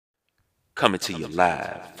coming to you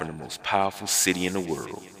live from the most powerful city in the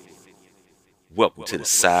world. Welcome to the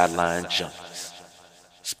Sideline Junkies,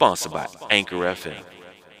 sponsored by Anchor FM.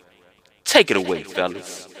 Take it away,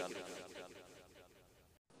 fellas.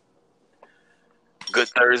 Good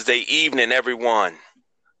Thursday evening, everyone.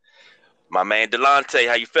 My man Delonte,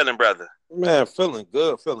 how you feeling, brother? Man, feeling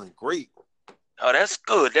good, feeling great. Oh, that's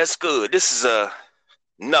good. That's good. This is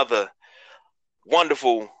another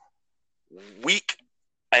wonderful week,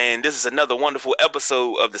 and this is another wonderful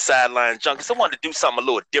episode of the Sideline Junkies. I wanted to do something a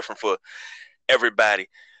little different for everybody. A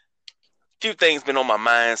few things been on my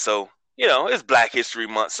mind, so it's Black History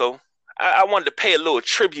Month, so I wanted to pay a little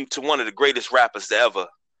tribute to one of the greatest rappers to ever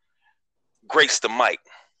grace the mic.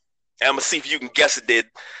 And I'm gonna see if you can guess it. Did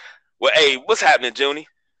well? Hey, what's happening, Junie?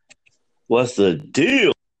 What's the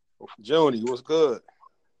deal? Joni, what's good?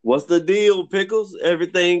 What's the deal, Pickles?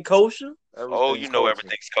 Everything kosher?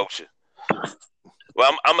 Everything's kosher.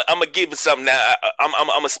 Well, I'm gonna give it something now. I'm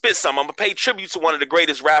gonna spit something. I'm gonna pay tribute to one of the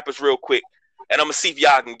greatest rappers real quick, and I'm gonna see if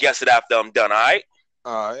y'all can guess it after I'm done. All right?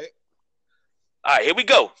 All right. Here we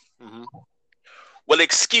go. Mm-hmm. Well,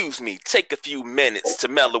 excuse me. Take a few minutes to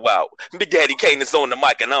mellow out. Big Daddy Kane is on the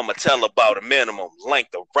mic, and I'ma tell about a minimum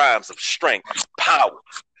length of rhymes of strength, power.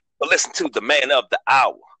 But listen to the man of the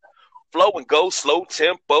hour. Flow and go slow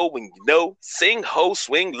tempo when sing ho,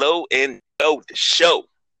 swing low, and know the show.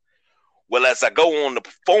 Well, as I go on to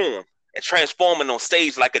perform and transforming on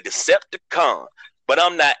stage like a Decepticon, but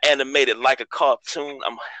I'm not animated like a cartoon.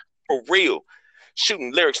 I'm for real,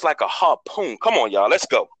 shooting lyrics like a harpoon. Come on, y'all, let's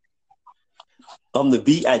go. I'm the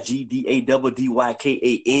BIGDADDYKANE.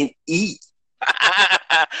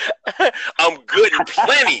 I'm good and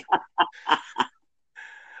plenty.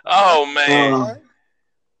 Oh man.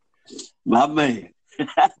 My man.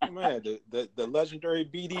 Man, the legendary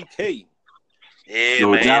BDK. Yeah,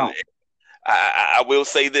 No man. doubt. I will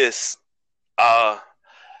say this. That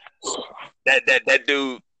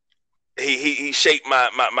dude, he shaped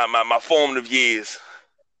my formative years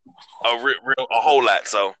a whole lot.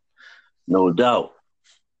 So no doubt.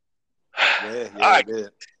 Yeah, all right.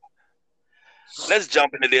 Did. Let's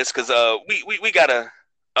jump into this because we got a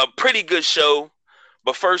pretty good show.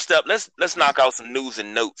 But first up, let's knock out some news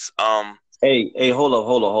and notes. Hey, hold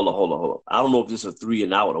on. I don't know if this is 3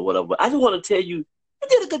 and out or whatever, but I just want to tell you, you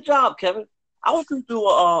did a good job, Kevin. I want you to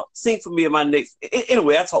do sing for me in my next.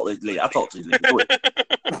 Anyway, I'll talk to you later. Go ahead.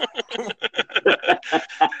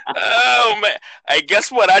 Oh man! Hey,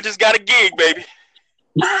 guess what? I just got a gig, baby.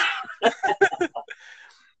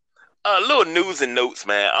 A little news and notes,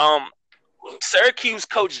 man. Syracuse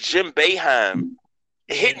coach Jim Boeheim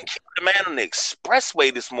hit and killed a man on the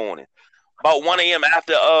expressway this morning, about 1 a.m.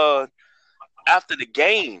 after the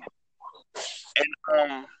game,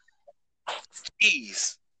 and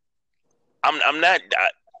geez, I'm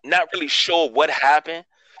not really sure what happened,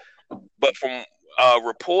 but from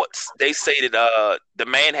reports they say that the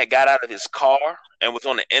man had got out of his car and was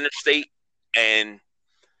on the interstate, and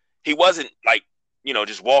he wasn't like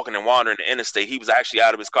just walking and wandering the interstate. He was actually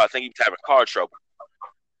out of his car. I think he was having car trouble,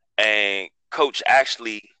 and coach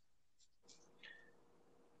actually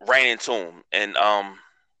ran into him and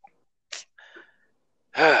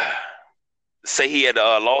say he had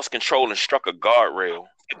lost control and struck a guardrail.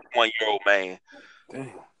 51-year-old man.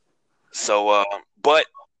 Damn. So, but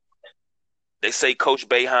they say Coach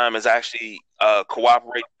Boeheim is actually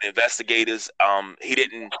cooperating with investigators. He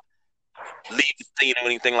didn't leave the scene or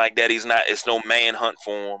anything like that. It's no manhunt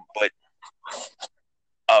for him. But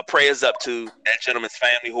prayers up to that gentleman's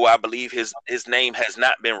family, who I believe his name has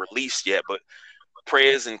not been released yet. But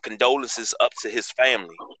prayers and condolences up to his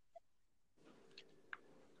family.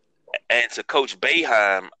 And to Coach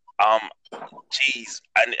Boeheim, geez,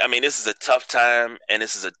 I mean, this is a tough time and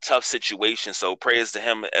this is a tough situation. So prayers to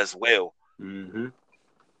him as well. Mm-hmm.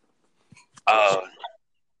 I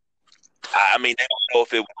mean, they don't know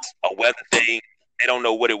if it was a weather thing. They don't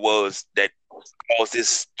know what it was that caused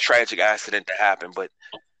this tragic accident to happen. But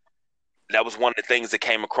that was one of the things that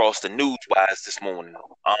came across the news-wise this morning.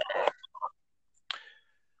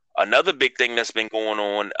 Another big thing that's been going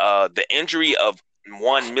on, the injury of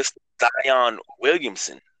one Mr. Zion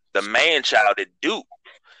Williamson, the man-child at Duke,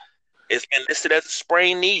 it's been listed as a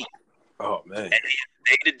sprained knee. Oh man! And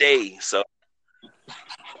day to day. So,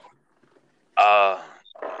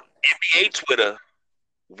 NBA Twitter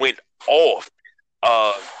went off.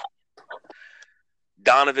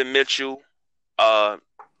 Donovan Mitchell,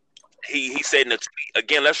 he said in a tweet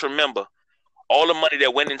again. Let's remember all the money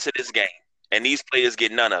that went into this game, and these players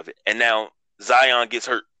get none of it. And now Zion gets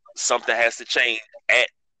hurt. Something has to change at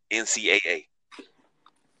NCAA.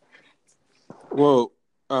 Well,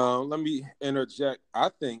 Let me interject. I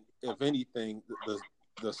think, if anything,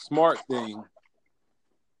 the smart thing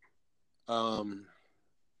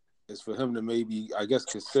is for him to maybe, I guess,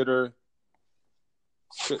 consider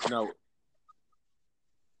sitting out.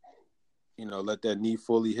 Let that knee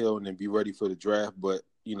fully heal and then be ready for the draft. But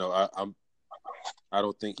I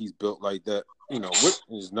don't think he's built like that. Which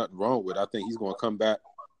there's nothing wrong with. I think he's going to come back.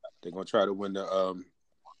 They're going to try to win the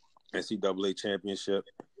NCAA championship.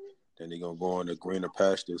 Then they're going to go on to greener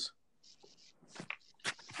pastures.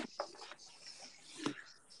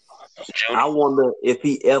 I wonder if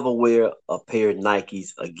he ever wear a pair of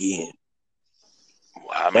Nikes again.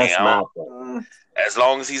 I mean, That's my thing. As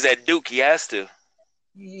long as he's at Duke, he has to.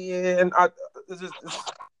 Yeah, and it's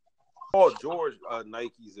Paul George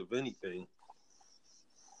Nikes, if anything.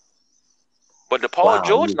 But the Paul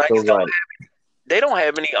George Nikes don't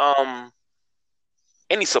have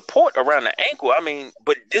any support around the ankle. I mean,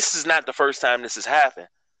 but this is not the first time this has happened.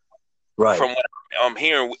 Right. From what I'm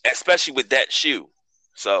hearing, especially with that shoe.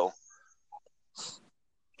 So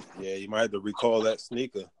yeah, you might have to recall that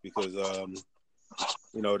sneaker because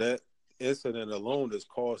that incident alone has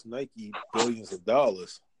cost Nike billions of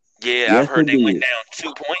dollars. Yeah, yes, I've heard they went down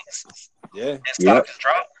 2 points. Yeah. And stock has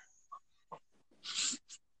dropped.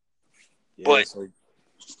 Yeah, but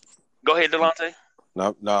go ahead, Delonte.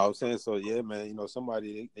 No, I was saying so. Yeah, man.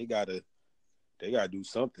 Somebody they gotta do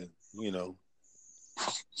something. They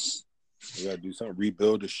gotta do something,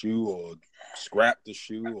 rebuild the shoe or scrap the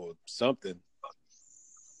shoe or something.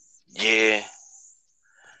 Yeah,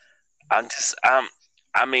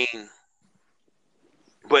 I mean,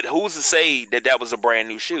 but who's to say that was a brand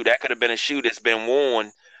new shoe? That could have been a shoe that's been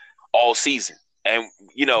worn all season. And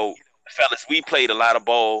fellas, we played a lot of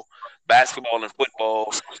basketball and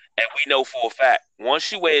football, and we know for a fact once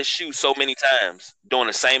you wear a shoe so many times doing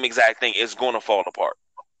the same exact thing, it's going to fall apart.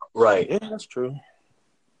 Right. Yeah, that's true.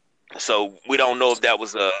 So we don't know if that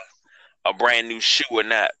was a brand new shoe or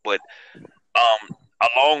not. But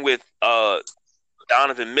along with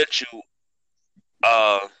Donovan Mitchell,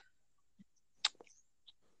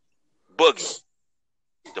 Boogie,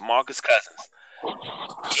 DeMarcus Cousins,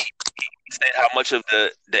 he said how much of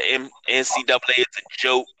the NCAA is a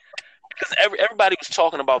joke. Because everybody was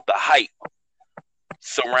talking about the hype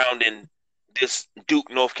surrounding this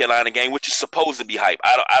Duke North Carolina game, which is supposed to be hype.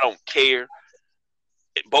 I don't care.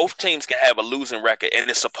 Both teams can have a losing record, and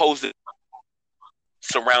it's supposed to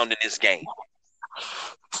surrounding this game.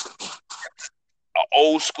 An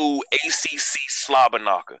old school ACC slobber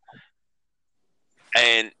knocker.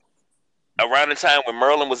 And around the time when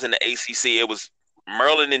Maryland was in the ACC, it was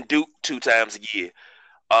Maryland and Duke 2 times a year.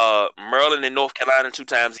 Maryland and North Carolina 2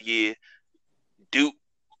 times a year, Duke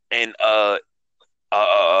and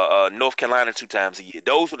North Carolina 2 times a year.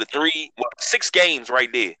 Those were the 6 games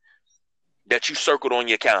right there that you circled on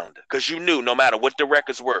your calendar because you knew no matter what the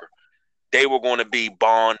records were, they were going to be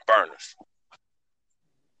barn burners.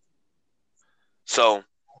 So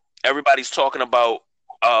everybody's talking about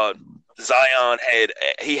Zion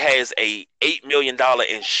has a $8 million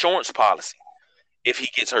insurance policy if he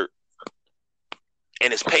gets hurt.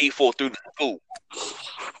 And it's paid for through the school.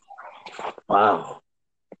 Wow.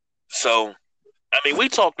 So, I mean, we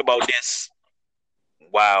talked about this,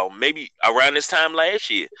 maybe around this time last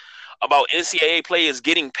year, about NCAA players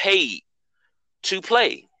getting paid to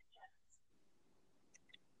play.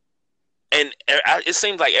 And it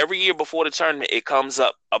seems like every year before the tournament, it comes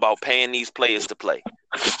up about paying these players to play.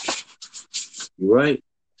 Right.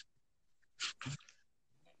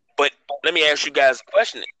 But let me ask you guys a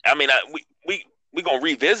question. I mean, we're going to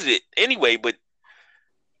revisit it anyway, but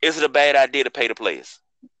is it a bad idea to pay the players?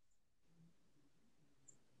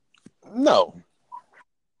 No.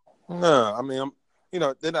 I mean,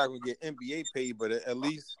 they're not going to get NBA paid, but at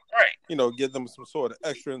least, give them some sort of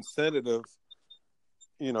extra incentive,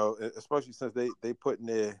 especially since they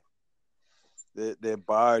putting their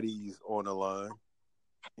bodies on the line,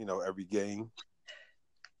 every game,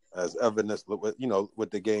 as evidenced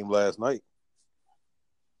with the game last night.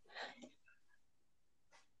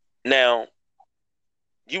 Now,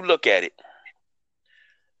 you look at it.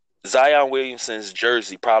 Zion Williamson's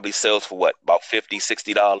jersey probably sells for what, about $50,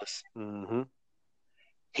 $60? Mm-hmm.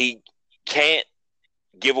 He can't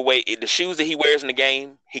give away the shoes that he wears in the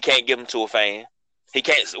game. He can't give them to a fan. He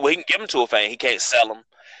can give them to a fan. He can't sell them.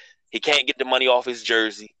 He can't get the money off his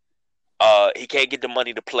jersey. He can't get the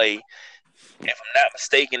money to play. If I'm not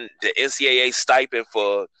mistaken, the NCAA stipend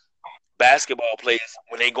for basketball players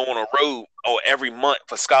when they go on a road or every month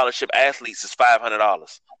for scholarship athletes is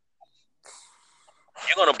 $500.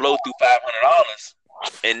 You're gonna blow through $500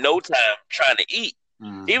 in no time trying to eat.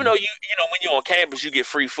 Even though you know when you're on campus, you get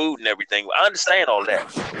free food and everything. I understand all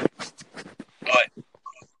that, but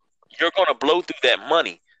you're gonna blow through that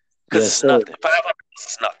money because it's nothing. $500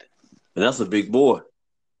 is nothing. And that's a big boy.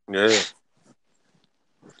 Yeah.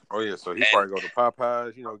 Oh yeah, so he probably go to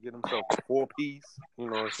Popeyes, get himself a 4-piece, you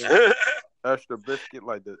know what I'm saying? Extra biscuit,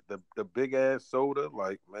 like the big ass soda,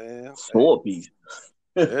 like man. 4-piece.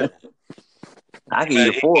 Yeah. I can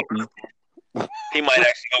eat a 4-piece. He might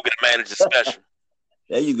actually go get a manager special.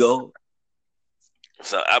 There you go.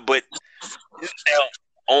 So, but now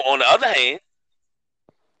on the other hand,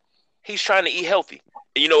 he's trying to eat healthy.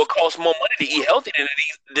 You know, it costs more money to eat healthy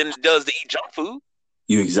than it does to eat junk food.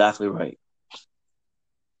 You're exactly right.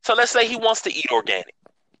 So let's say he wants to eat organic.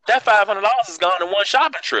 That $500 is gone in one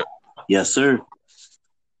shopping trip. Yes, sir.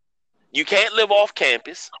 You can't live off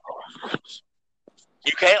campus.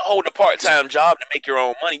 You can't hold a part-time job to make your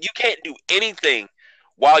own money. You can't do anything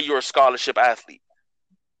while you're a scholarship athlete.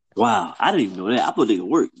 Wow, I didn't even know that. I thought they could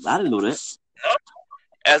work. I didn't know that. No.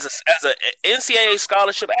 As a NCAA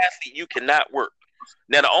scholarship athlete, you cannot work.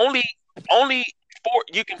 Now, the only sport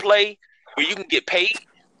you can play where you can get paid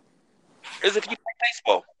is if you play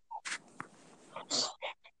baseball.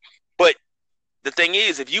 But the thing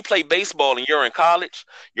is, if you play baseball and you're in college,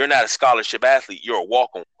 you're not a scholarship athlete. You're a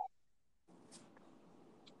walk-on.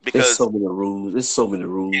 Because there's so many rules. There's so many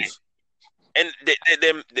rules. And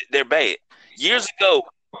they're bad. Years ago,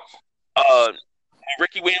 when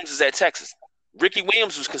Ricky Williams was at Texas, Ricky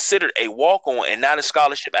Williams was considered a walk-on and not a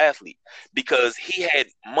scholarship athlete because he had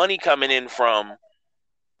money coming in from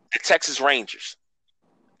the Texas Rangers.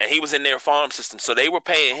 And he was in their farm system. So they were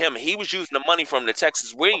paying him. And he was using the money from the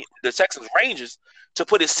Texas Rangers to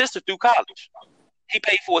put his sister through college. He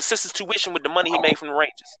paid for his sister's tuition with the money he made from the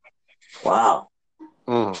Rangers. Wow.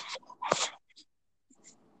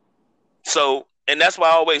 So, and that's why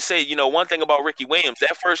I always say, one thing about Ricky Williams,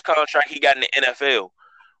 that first contract he got in the NFL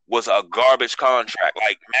was a garbage contract.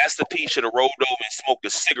 Like, Master P should have rolled over and smoked a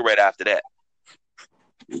cigarette after that.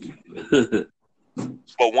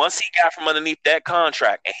 But once he got from underneath that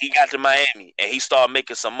contract and he got to Miami and he started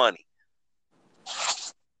making some money,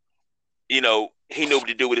 he knew what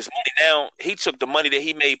to do with his money. Now, he took the money that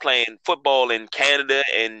he made playing football in Canada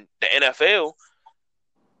and the NFL,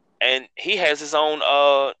 and he has his own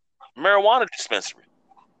marijuana dispensary.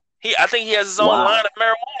 I think he has his own line of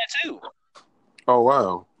marijuana too. Oh,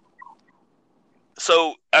 wow.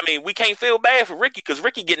 So, I mean, we can't feel bad for Ricky because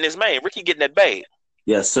Ricky getting his man. Ricky getting that bag.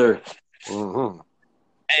 Yes, sir. Mm-hmm.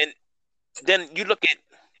 And then you look at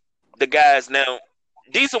the guys now.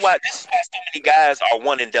 This is why so many guys are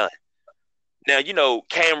one and done. Now,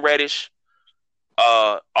 Cam Reddish,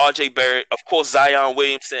 R.J. Barrett, of course, Zion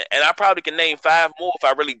Williamson, and I probably can name 5 more if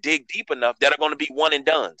I really dig deep enough that are going to be one and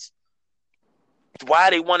dones. Why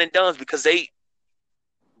are they one and dones? Because they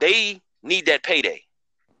need that payday.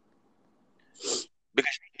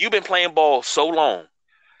 Because you've been playing ball so long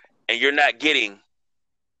and you're not getting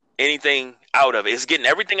anything out of it. It's getting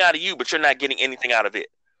everything out of you, but you're not getting anything out of it.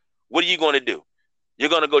 What are you going to do? You're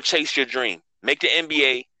going to go chase your dream. Make the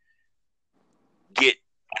NBA, get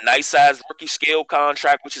a nice size rookie scale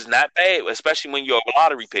contract, which is not bad, especially when you're a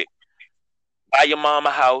lottery pick. Buy your mom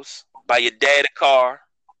a house, buy your dad a car,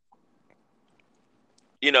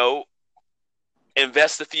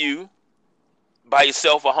 invest a few, buy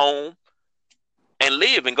yourself a home, and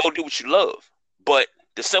live and go do what you love. But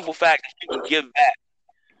the simple fact that you can give back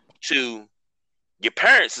to your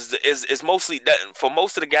parents is mostly that. For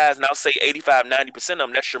most of the guys, and I'll say 85, 90% of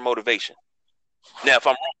them, that's your motivation. Now, if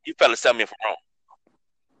I'm wrong, you fellas tell me if I'm wrong.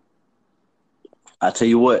 I tell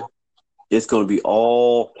you what, it's going to be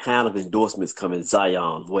all kind of endorsements coming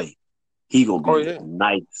Zion's way. He's going to be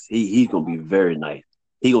nice. He's going to be very nice.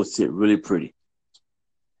 He's going to sit really pretty.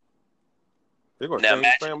 They're going to change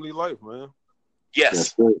his family life, man.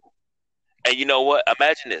 Yes. And you know what?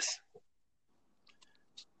 Imagine this.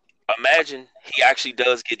 Imagine he actually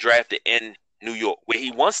does get drafted in New York, where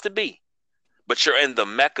he wants to be, but you're in the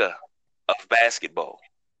mecca of basketball.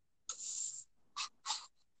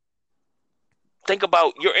 Think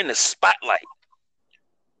about, you're in the spotlight.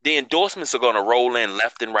 The endorsements are going to roll in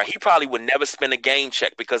left and right. He probably would never spend a game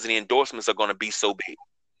check because the endorsements are going to be so big.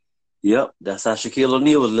 Yep, that's how Shaquille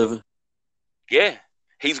O'Neal was living. Yeah,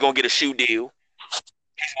 he's going to get a shoe deal.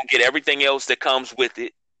 He's going to get everything else that comes with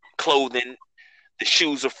it, clothing. The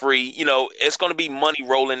shoes are free. It's going to be money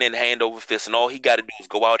rolling in hand over fist, and all he got to do is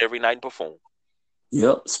go out every night and perform.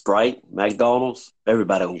 Yep, Sprite, McDonald's,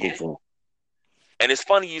 everybody going to go for him. And it's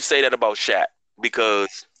funny you say that about Shaq,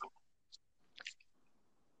 because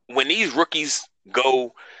when these rookies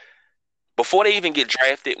go, before they even get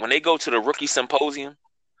drafted, when they go to the rookie symposium,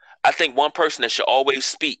 I think one person that should always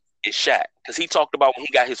speak is Shaq, because he talked about when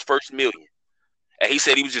he got his first million, and he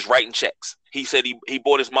said he was just writing checks. He said he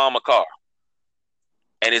bought his mom a car,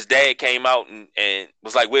 and his dad came out and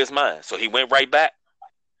was like, "Where's mine?" So he went right back.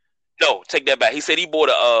 No, take that back. He said he bought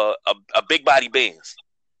a big body Benz.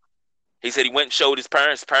 He said he went and showed his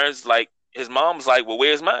parents. Parents like his mom was like, "Well,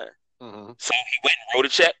 where's mine?" Mhm. So he went and wrote a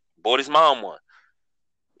check, bought his mom one.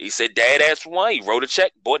 He said Dad asked for one. He wrote a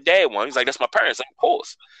check, bought Dad one. He's like, "That's my parents." Like, of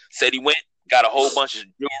course. Said he went, got a whole bunch of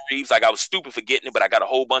jewelry. He's like, "I was stupid for getting it, but I got a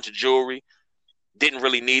whole bunch of jewelry. Didn't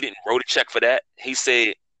really need it," and wrote a check for that. He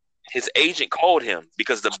said his agent called him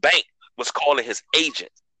because the bank was calling his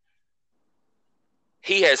agent.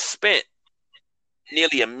 He has spent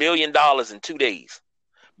nearly $1 million in 2 days,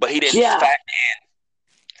 but he didn't factor in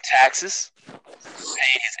taxes, paying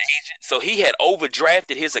his agent. So he had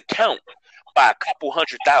overdrafted his account by a couple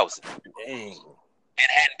 $100,000 Dang. and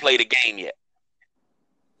hadn't played a game yet.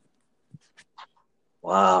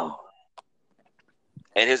 Wow.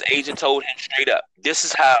 And his agent told him straight up, this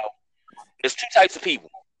is how, there's two types of people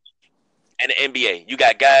in the NBA. You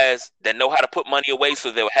got guys that know how to put money away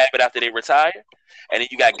so they'll have it after they retire. And then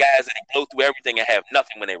you got guys that blow through everything and have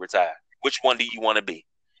nothing when they retire. Which one do you want to be?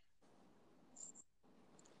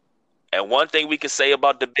 And one thing we can say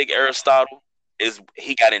about the big Aristotle is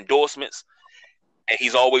he got endorsements and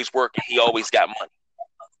he's always working. He always got money.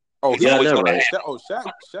 Oh, He's always gonna right. have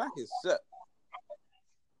Shaq is set.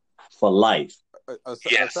 For life.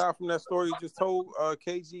 Aside from that story you just told,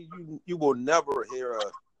 KG, you will never hear a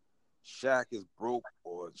Shaq is broke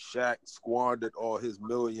or Shaq squandered all his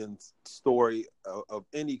millions story of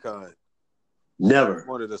any kind. Never.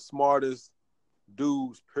 One of the smartest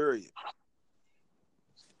dudes, period.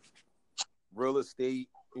 Real estate,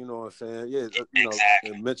 you know what I'm saying? Yeah, you know, Exactly.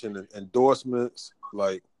 and mentioned endorsements,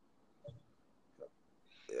 like,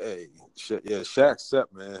 hey, Shaq's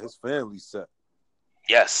set, man. His family's set.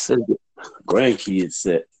 Yes. Grandkids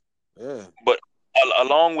set. Yeah. But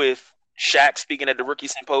along with Shaq speaking at the rookie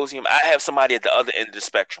symposium, I have somebody at the other end of the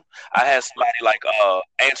spectrum. I have somebody like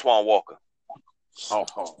Antoine Walker.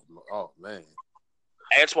 Oh man.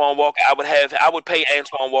 Antoine Walker, I would pay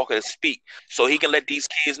Antoine Walker to speak so he can let these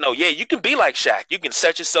kids know, yeah, you can be like Shaq. You can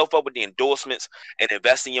set yourself up with the endorsements and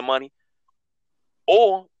invest in your money.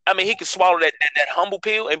 Or, I mean, he could swallow that humble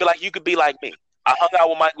pill and be like, you could be like me. I hung out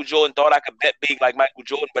with Michael Jordan, thought I could bet big like Michael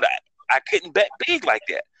Jordan, but I couldn't bet big like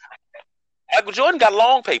that. Michael Jordan got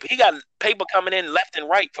long paper. He got paper coming in left and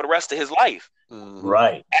right for the rest of his life. Mm-hmm.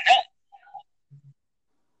 Right. I don't.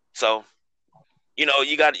 So, you know,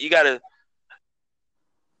 you got to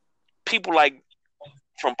people like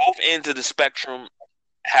from both ends of the spectrum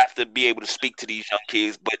have to be able to speak to these young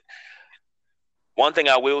kids. But one thing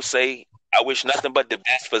I will say, I wish nothing but the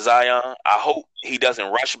best for Zion. I hope he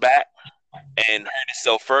doesn't rush back and hurt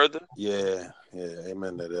himself further. Yeah,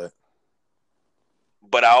 amen to that.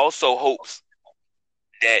 But I also hope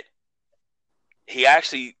that he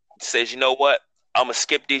actually says, you know what, I'm going to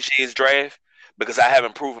skip this year's draft because I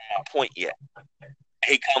haven't proven my point yet.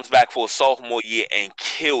 He comes back for a sophomore year and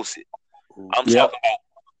kills it. I'm talking about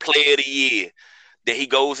player of the year, that he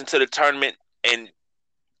goes into the tournament and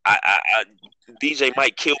DJ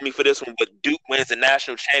might kill me for this one, but Duke wins the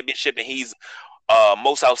national championship and he's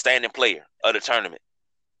most outstanding player of the tournament.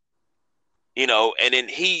 You know, and then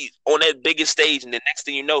he on that biggest stage, and the next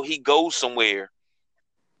thing you know, he goes somewhere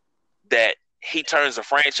that he turns the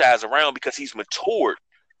franchise around because he's matured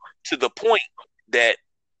to the point that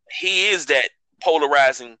he is that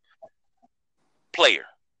polarizing player.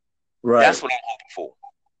 Right. That's what I'm hoping for.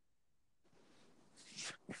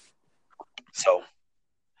 So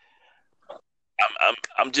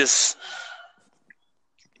I'm just,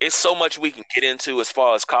 it's so much we can get into as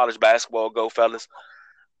far as college basketball go, fellas.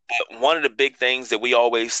 But one of the big things that we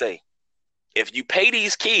always say, if you pay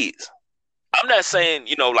these kids, I'm not saying,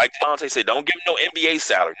 you know, like Dante said, don't give them no NBA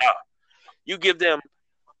salary. No. You give them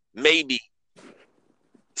maybe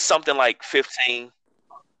something like $15,000,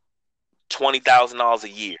 $20,000 a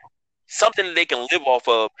year. Something that they can live off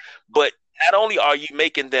of. But not only are you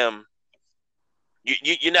making them,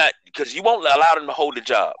 you're not, because you won't allow them to hold the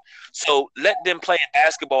job. So let them play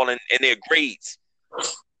basketball and their grades be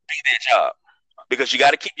their job. Because you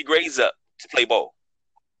got to keep your grades up to play ball.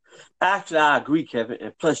 Actually, I agree, Kevin.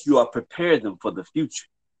 And plus, you are preparing them for the future.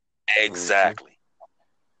 Exactly.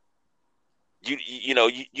 You know,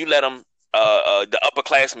 you let them, the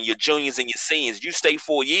upperclassmen, your juniors and your seniors, you stay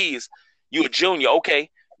 4 years, you're a junior, okay,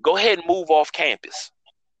 go ahead and move off campus.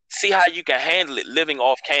 See how you can handle it living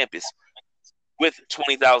off campus with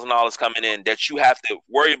 $20,000 coming in that you have to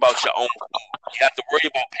worry about your own food. You have to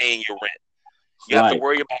worry about paying your rent. You have to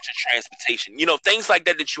worry about your transportation. Things like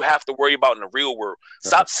that you have to worry about in the real world.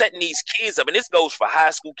 Stop setting these kids up. And this goes for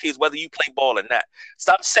high school kids, whether you play ball or not.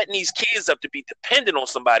 Stop setting these kids up to be dependent on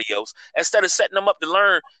somebody else instead of setting them up to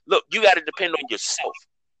learn, look, you got to depend on yourself.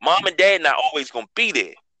 Mom and dad not always going to be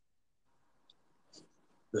there.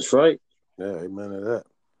 That's right. Yeah, amen to that.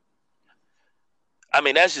 I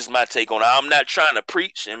mean, that's just my take on it. I'm not trying to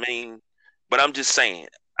preach. But I'm just saying,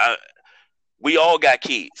 we all got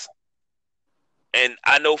kids. And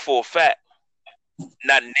I know for a fact,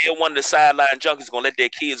 not near one of the sideline junkies going to let their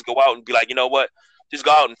kids go out and be like, you know what? Just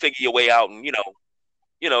go out and figure your way out. And, you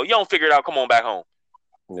don't figure it out. Come on back home.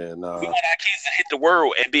 Yeah, no. We want our kids to hit the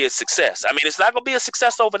world and be a success. I mean, it's not going to be a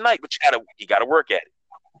success overnight, but you gotta work at it.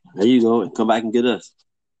 There you go. Come back and get us.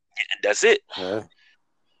 That's it. Yeah.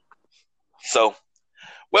 So,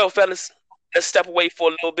 well, fellas, let's step away for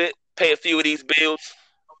a little bit, pay a few of these bills.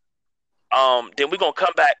 Then we're going to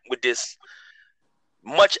come back with this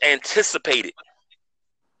much anticipated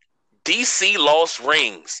DC Lost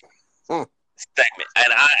Rings segment.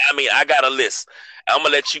 And I got a list. I'm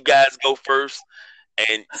going to let you guys go first.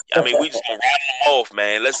 And we just going to rattle them off,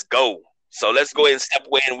 man. Let's go. So let's go ahead and step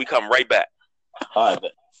away and we come right back. All right.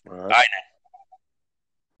 All All right.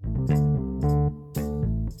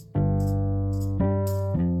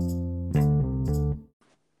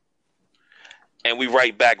 And we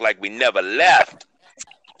right back like we never left.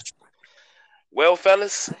 Well,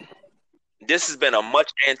 fellas, this has been a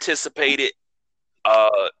much anticipated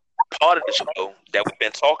part of the show that we've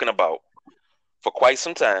been talking about for quite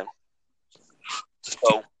some time.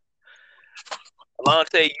 So,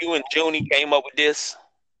 Alante, you and Junie came up with this.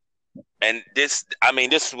 And this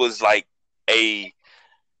was like a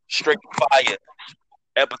straight fire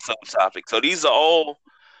episode topic. So these are all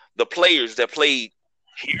the players that played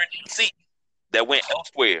here in DC that went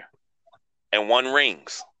elsewhere and won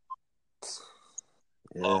rings.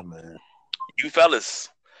 Yeah, man. You fellas,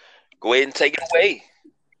 go ahead and take it away.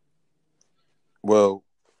 Well,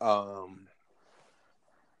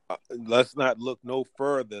 let's not look no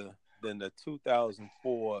further than the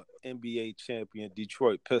 2004 NBA champion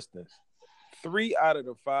Detroit Pistons. 3 out of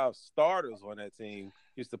the 5 starters on that team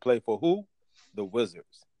used to play for who? The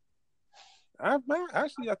Wizards. I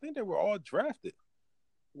think they were all drafted.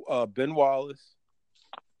 Ben Wallace,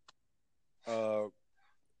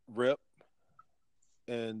 Rip,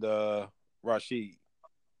 and Rashid.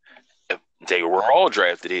 They were all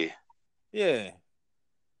drafted here. Yeah.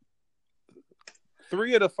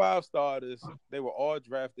 3 of the 5 starters, they were all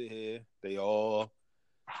drafted here. They all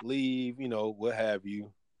leave, what have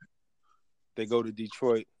you. They go to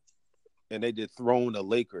Detroit, and they dethrone the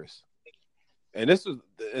Lakers. And this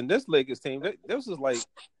Lakers team, this was like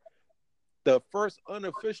the first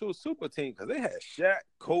unofficial super team because they had Shaq,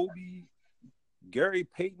 Kobe, Gary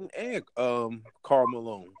Payton, and Karl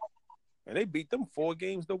Malone. And they beat them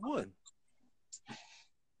 4-1.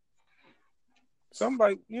 So I'm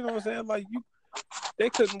like, you know what I'm saying? Like, they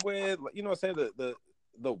couldn't wear, you know what I'm saying,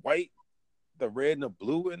 the white, the red, and the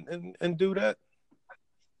blue and do that.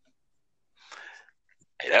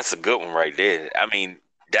 Hey, that's a good one right there. I mean,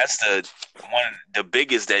 that's the one of the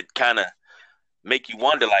biggest that kind of make you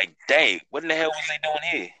wonder, like, dang, what in the hell was they doing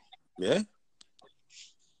here? Yeah.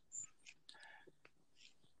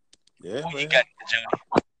 Yeah, Who man. you got,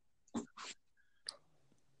 Junie?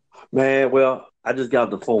 Man, well, I just got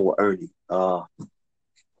off the phone with Ernie.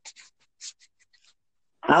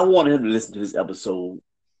 I wanted him to listen to this episode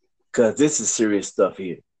because this is serious stuff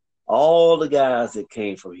here. All the guys that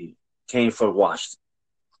came from here came from Washington.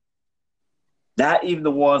 Not even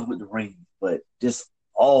the ones with the ring, but just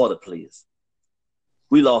all the players.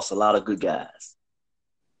 We lost a lot of good guys.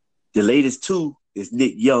 The latest 2 is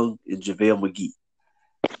Nick Young and JaVale McGee.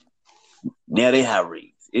 Now they have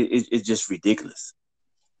rings. It's just ridiculous.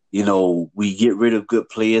 We get rid of good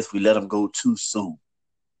players. We let them go too soon.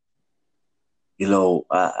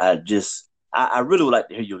 I really would like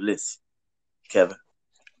to hear your list, Kevin.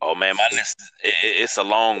 Oh man, my list it's a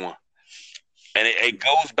long one, and it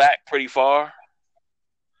goes back pretty far.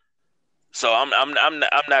 So I'm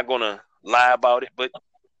not gonna lie about it, but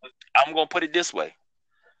I'm gonna put it this way.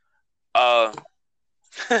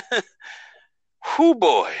 Whoo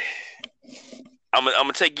boy, I'm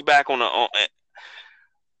gonna take you back on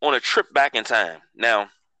a trip back in time. Now,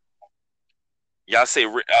 y'all say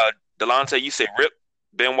Delonte, you say Rip,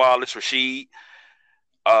 Ben Wallace, Rashid.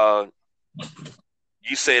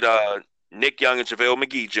 You said Nick Young and JaVale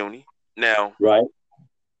McGee, Junie. Now, right.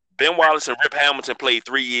 Ben Wallace and Rip Hamilton played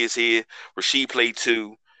 3 years here. Rashid played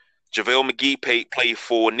 2. JaVale McGee played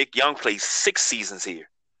 4. Nick Young played 6 seasons here.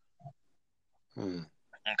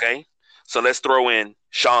 Okay? So let's throw in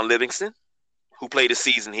Sean Livingston. who played a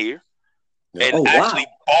season here Yeah. and actually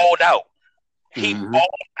balled out. He Mhm.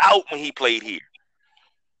 balled out when he played here.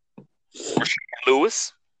 Rashard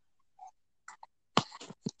Lewis,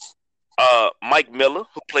 Mike Miller,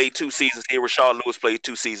 who played 2 seasons here. Rashard Lewis played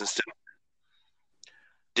 2 seasons too.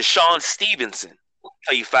 Deshaun Stevenson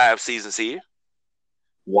played 5 seasons here.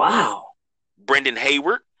 Wow. Brendan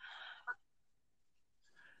Hayward,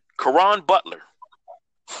 Caron Butler,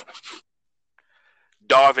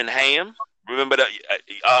 Darvin Ham. Remember that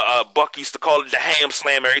Buck used to call it the Ham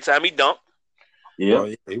Slam every time he dunked. Yeah. Oh,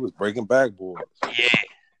 yeah, he was breaking backboards.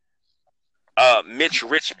 Yeah. Mitch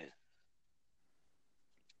Richmond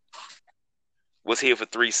was here for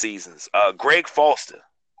 3 seasons. Greg Foster,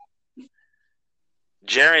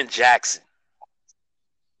 Jaren Jackson,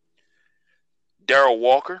 Darrell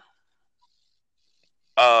Walker,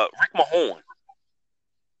 Rick Mahorn.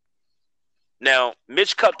 Now,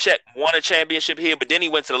 Mitch Kupchak won a championship here, but then he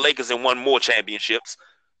went to the Lakers and won more championships.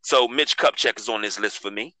 So Mitch Kupchak is on this list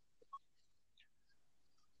for me.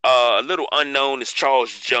 A little unknown is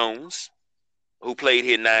Charles Jones, who played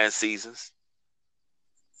here 9 seasons.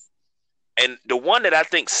 And the one that I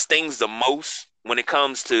think stings the most when it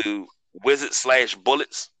comes to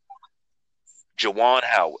Wizards/Bullets, Juwan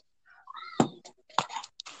Howard.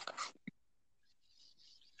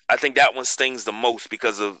 I think that one stings the most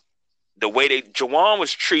because of the way Juwan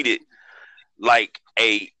was treated like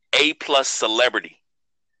a A+ celebrity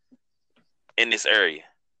in this area.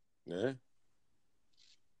 Yeah.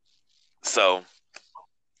 So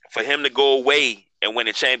for him to go away and win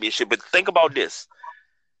a championship, but think about this.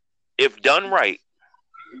 If done right,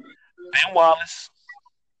 Ben Wallace,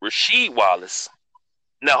 Rasheed Wallace.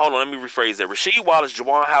 Now, hold on, let me rephrase that. Rasheed Wallace,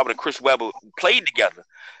 Juwan Howard, and Chris Webber played together.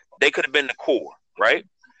 They could have been the core, right?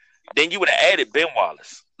 Then you would have added Ben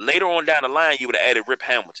Wallace. Later on down the line, you would have added Rip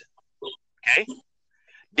Hamilton. Okay?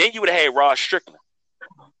 Then you would have had Rod Strickland.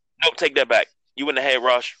 Nope, take that back. You wouldn't have had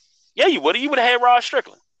Rod. Yeah, you would have. You would have had Rod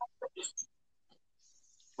Strickland.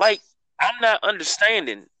 Like, I'm not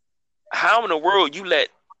understanding how in the world you let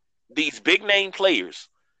these big name players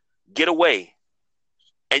get away.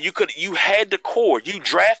 And you had the core. You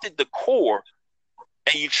drafted the core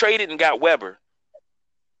and you traded and got Webber.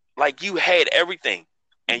 Like, you had everything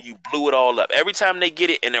and you blew it all up. Every time they get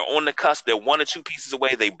it and they're on the cusp, they're 1 or 2 pieces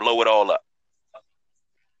away, they blow it all up.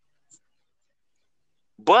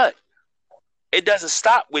 But it doesn't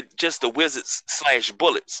stop with just the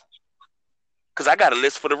Wizards/Bullets. Because I got a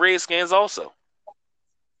list for the Redskins also.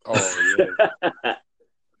 Oh, yeah.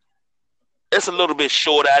 It's a little bit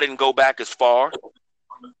short. I didn't go back as far.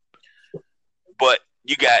 But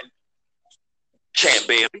you got Champ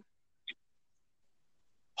Bailey.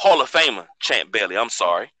 Hall of Famer Champ Bailey. I'm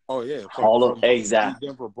sorry. Oh, yeah. Exactly.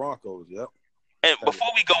 Denver Broncos, yep. And before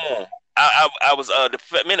we go on, I was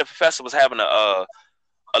me and the professor was having a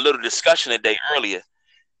little discussion a day earlier.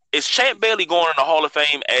 Is Champ Bailey going in the Hall of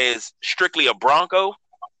Fame as strictly a Bronco,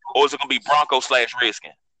 or is it going to be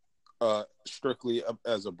Bronco/Redskin? Strictly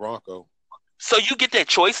as a Bronco. So you get that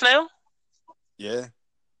choice now? Yeah.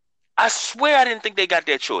 I swear I didn't think they got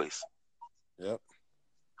that choice. Yep.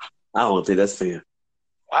 I don't think that's fair.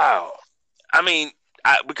 Wow. I mean,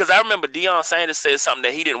 because I remember Deion Sanders said something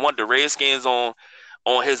that he didn't want the Redskins on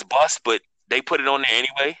his bus, but they put it on there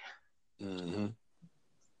anyway. Mm-hmm.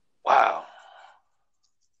 Wow.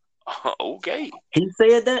 Okay. He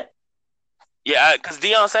said that? Yeah, because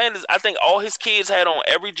Deion Sanders, I think all his kids had on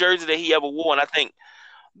every jersey that he ever wore, and I think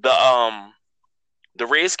the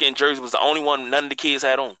Redskin jersey was the only one none of the kids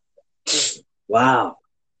had on. Wow.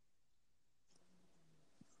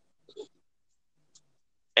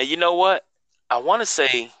 And you know what? I want to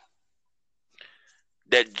say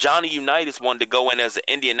that Johnny Unitas wanted to go in as an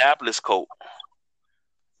Indianapolis Colt,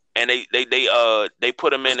 and they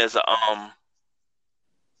put him in as a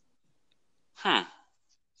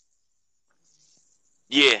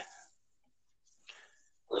yeah.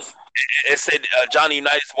 It said Johnny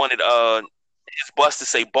Unitas wanted his bus to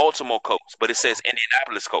say Baltimore Colts, but it says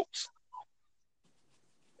Indianapolis Colts.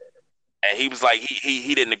 And he was like,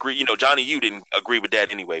 he didn't agree. You know, Johnny, you didn't agree with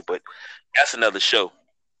that anyway, but that's another show.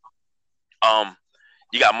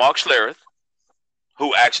 You got Mark Schlereth,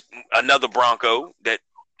 who actually another Bronco that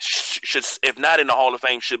should, if not in the Hall of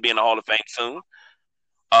Fame, should be in the Hall of Fame soon.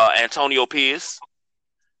 Antonio Pierce,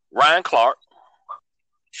 Ryan Clark,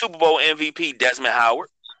 Super Bowl MVP Desmond Howard,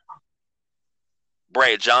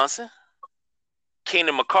 Brad Johnson,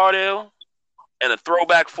 Keenan McCardell, and a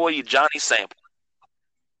throwback for you, Johnny Sample.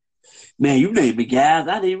 Man, you named me guys.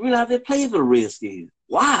 I didn't realize they played for the Redskins.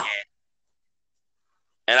 Wow.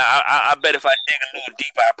 And I bet if I dig a little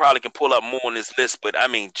deeper, I probably can pull up more on this list. But I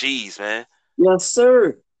mean, geez, man. Yes,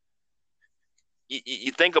 sir.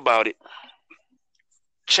 you think about it.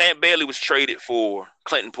 Champ Bailey was traded for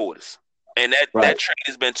Clinton Portis, and that trade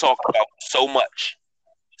has been talked about so much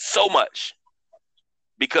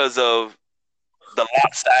because of the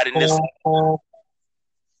lopsidedness.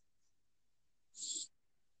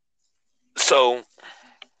 So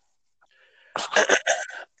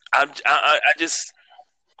I just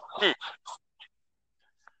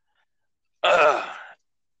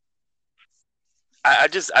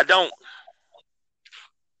I don't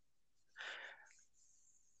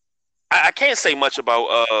I can't say much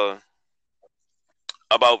about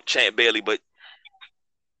Champ Bailey, but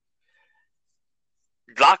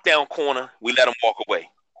lockdown corner, we let him walk away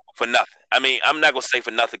for nothing. I mean, I'm not gonna say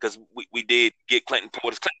for nothing because we did get Clinton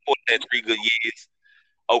Portis. Clinton Portis had 3 good years.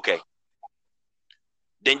 Okay.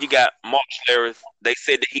 Then you got Mark Schlereth. They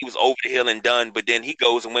said that he was over the hill and done, but then he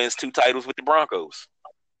goes and wins 2 titles with the Broncos.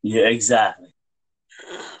 Yeah, exactly.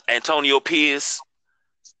 Antonio Pierce,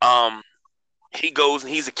 he goes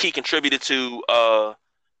and he's a key contributor to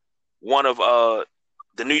one of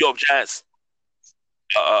the New York Giants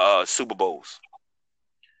Super Bowls.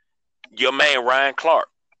 Your man Ryan Clark,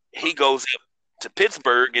 he goes up to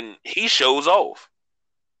Pittsburgh and he shows off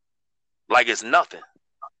like it's nothing.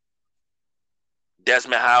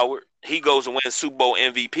 Desmond Howard, he goes and wins Super Bowl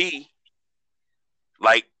MVP.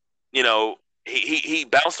 Like, you know, he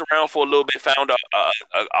bounced around for a little bit, found a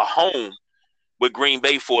home with Green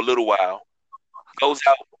Bay for a little while, goes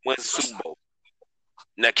out, wins the Super Bowl.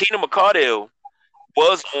 Now, Keenan McCardell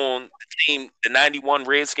was on the team, the 91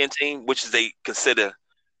 Redskin team, which is they consider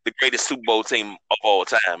the greatest Super Bowl team of all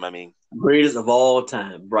time. I mean, greatest of all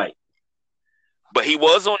time, right. But he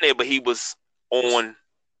was on there, but he was on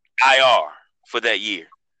IR for that year.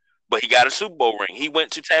 But he got a Super Bowl ring. He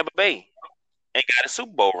went to Tampa Bay and got a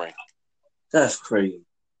Super Bowl ring. That's crazy.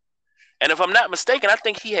 And if I'm not mistaken, I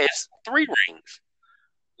think he has 3 rings.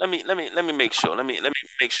 Let me make sure. Let me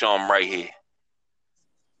make sure I'm right here.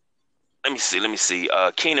 Let me see.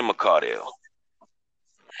 Keenan McCardell.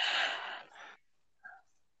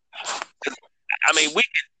 I mean,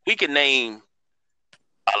 we can name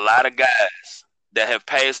a lot of guys that have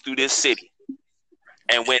passed through this city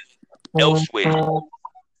and went elsewhere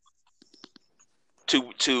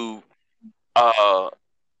to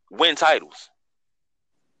win titles.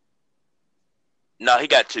 No, he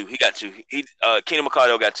got 2. Keenan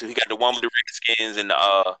McCardell got 2. He got the one with the Redskins and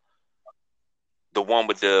the one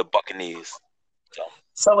with the Buccaneers. So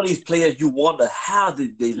some of these players, you wonder how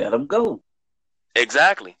did they let them go?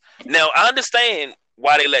 Exactly. Now I understand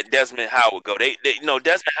why they let Desmond Howard go. They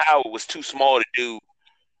Desmond Howard was too small to do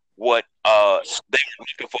what they were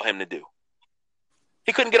looking for him to do.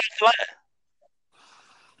 He couldn't get off the line,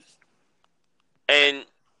 and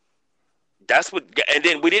that's what. And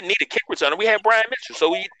then we didn't need a kick returner. We had Brian Mitchell,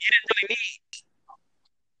 so you didn't really need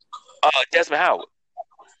Desmond Howard.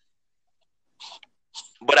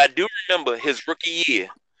 But I do remember his rookie year.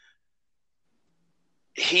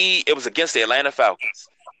 It was against the Atlanta Falcons.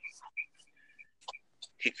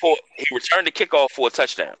 He returned the kickoff for a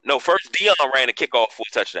touchdown. No, first Dion ran the kickoff for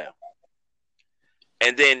a touchdown.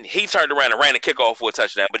 And then he turned around and ran the kickoff for a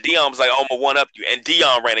touchdown. But Dion was like, I'm going to one-up you. And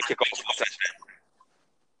Dion ran the kickoff for a touchdown.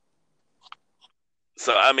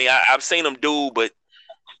 So, I mean, I've seen him do, but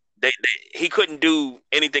he couldn't do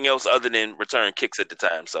anything else other than return kicks at the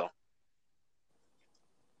time. So,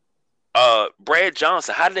 Brad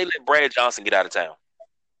Johnson, how did they let Brad Johnson get out of town?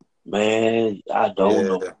 Man, I don't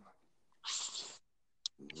know.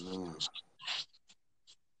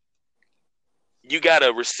 You got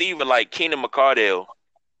a receiver like Keenan McCardell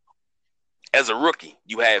as a rookie.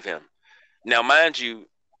 You have him. Now, mind you,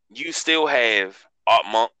 you still have Art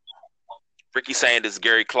Monk, Ricky Sanders,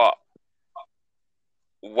 Gary Clark.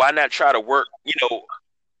 Why not try to work,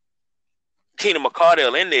 Keenan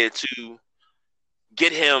McCardell in there to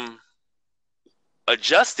get him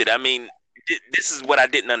adjusted? I mean, this is what I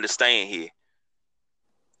didn't understand here.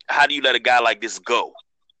 How do you let a guy like this go?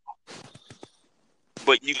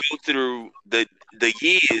 But you go through the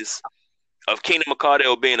years of Keenan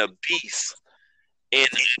McCardell being a beast in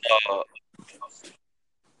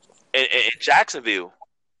Jacksonville.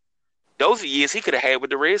 Those are years he could have had with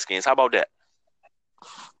the Redskins. How about that?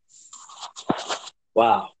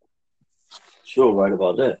 Wow. Sure, right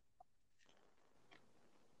about that.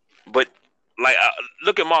 But like,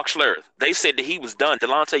 look at Mark Schlereth. They said that he was done.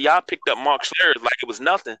 Delonte, y'all picked up Mark Schlereth like it was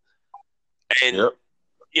nothing. And,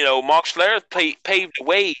 Mark Schlereth paved the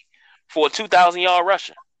way for a 2,000-yard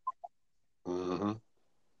rusher. Mm-hmm.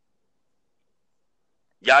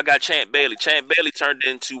 Y'all got Champ Bailey. Champ Bailey turned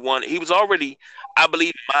into one. He was already, I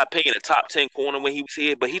believe, in my opinion, a top 10 corner when he was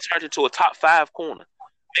here, but he turned into a top 5 corner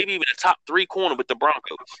maybe even a top 3 corner with the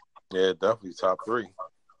Broncos. Yeah, definitely top 3.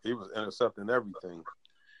 He was intercepting everything.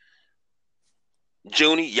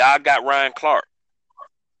 Junie, y'all got Ryan Clark.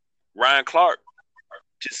 Ryan Clark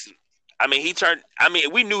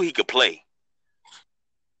we knew he could play.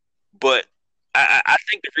 But I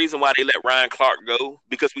think the reason why they let Ryan Clark go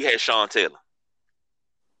because we had Sean Taylor.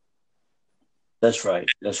 That's right.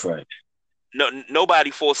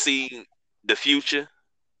 Nobody foreseen the future.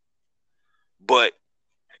 But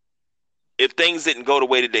if things didn't go the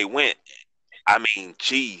way that they went,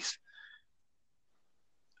 geez.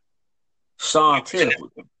 Sean Taylor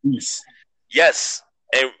was a beast. Yes.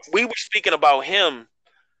 And we were speaking about him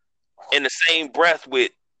in the same breath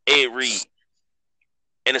with Ed Reed,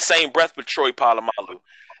 in the same breath with Troy Polamalu.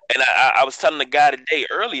 And I was telling the guy today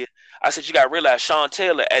earlier, I said, you got to realize Sean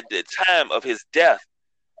Taylor at the time of his death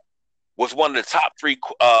was one of the top 3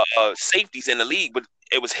 safeties in the league. But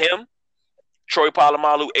it was him, Troy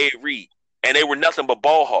Polamalu, Ed Reed. And they were nothing but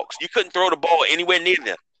ball hawks. You couldn't throw the ball anywhere near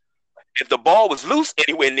them. If the ball was loose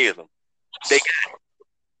anywhere near them, they got it.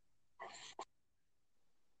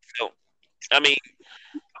 So,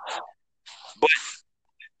 but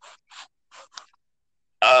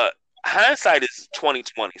hindsight is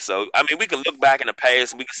 2020. So, we can look back in the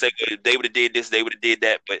past and we can say they would have did this, they would have did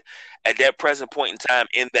that. But at that present point in time,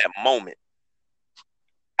 in that moment,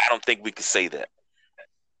 I don't think we could say that.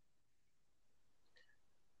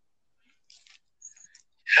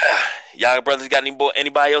 Y'all brothers got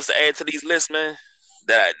anybody else to add to these lists, man?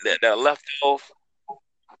 That are left off?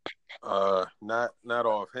 Not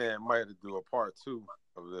offhand. Might have to do a part 2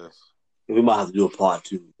 of this. We might have to do a part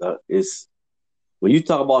 2. It's when you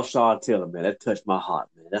talk about Sean Taylor, man, that touched my heart,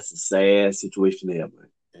 man. That's a sad situation there, man.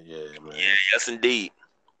 Yeah, man. Yeah, yes, indeed.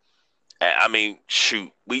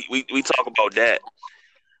 Shoot, we talk about that.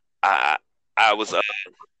 I was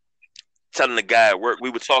telling the guy at work,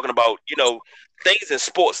 we were talking about, things in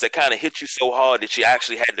sports that kind of hit you so hard that you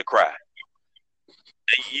actually had to cry.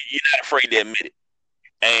 You're not afraid to admit it.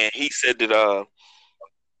 And he said that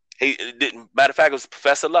matter of fact, it was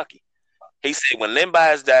Professor Lucky. He said when Len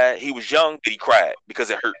Bias died, he was young, but he cried because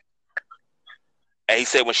it hurt. And he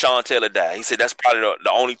said when Sean Taylor died, he said that's probably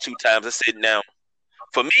the only 2 times. I said now,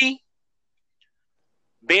 for me,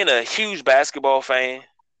 being a huge basketball fan,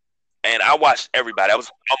 and I watched everybody. I've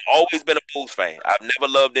always been a Bulls fan. I've never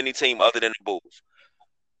loved any team other than the Bulls.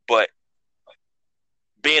 But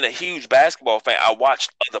being a huge basketball fan, I watched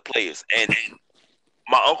other players. And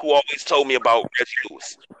my uncle always told me about Reggie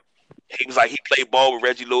Lewis. He was like, he played ball with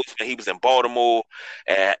Reggie Lewis when he was in Baltimore.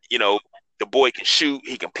 And, the boy can shoot,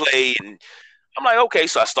 he can play. And I'm like, okay.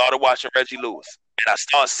 So I started watching Reggie Lewis. And I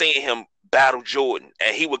started seeing him battle Jordan.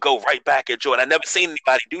 And he would go right back at Jordan. I never seen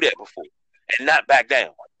anybody do that before and not back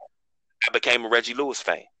down. I became a Reggie Lewis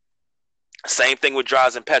fan. Same thing with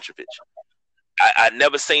Drazen Petrovic. I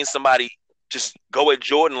never seen somebody just go at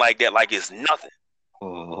Jordan like that, like it's nothing,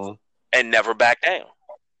 and never back down.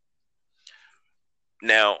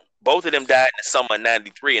 Now, both of them died in the summer of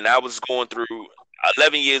 '93, and I was going through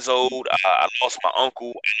 11 years old. I lost my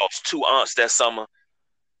uncle. I lost 2 aunts that summer.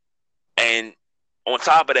 And on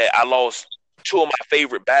top of that, I lost 2 of my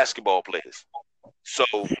favorite basketball players. So,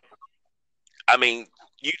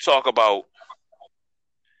 you talk about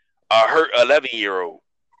a hurt 11-year-old.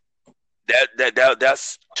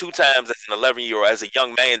 That's 2 times as an 11-year-old, as a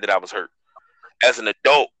young man that I was hurt. As an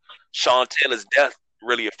adult, Sean Taylor's death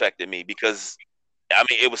really affected me because,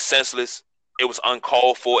 it was senseless. It was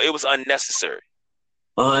uncalled for. It was unnecessary.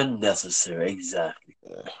 Unnecessary, exactly.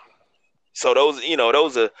 So those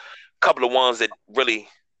are a couple of ones that really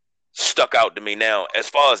stuck out to me. Now, as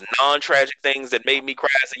far as non-tragic things that made me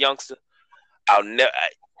cry as a youngster,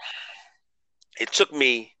 it took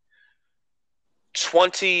me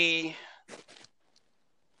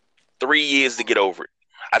 23 years to get over it.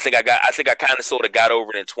 I think I kind of sort of got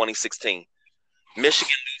over it in 2016.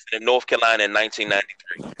 Michigan losing to North Carolina in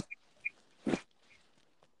 1993.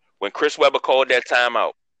 When Chris Webber called that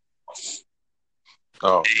timeout.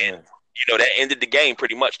 Oh, man. That ended the game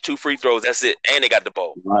pretty much. 2 free throws, that's it. And they got the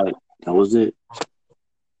ball. Right. That was it.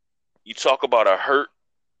 You talk about a hurt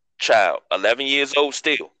child, 11 years old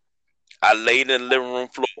still. I laid in the living room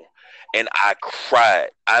floor and I cried.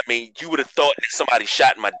 You would have thought that somebody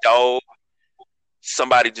shot my dog.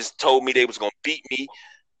 Somebody just told me they was going to beat me.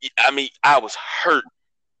 I was hurt.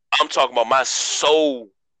 I'm talking about my soul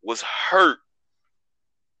was hurt.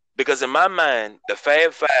 Because in my mind, the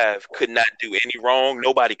Fab Five could not do any wrong.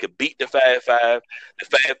 Nobody could beat the Fab Five. The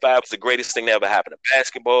Fab Five was the greatest thing that ever happened to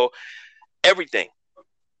basketball. Everything.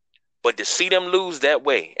 But to see them lose that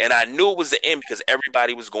way, and I knew it was the end because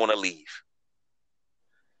everybody was going to leave.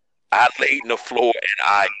 I laid on the floor and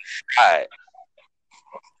I cried.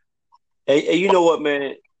 Hey, you know what,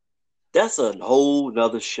 man? That's a whole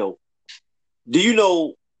nother show. Do you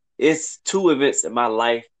know it's two events in my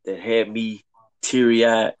life that had me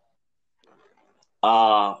teary-eyed?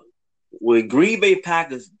 When Green Bay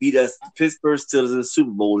Packers beat us, the Pittsburgh Steelers in the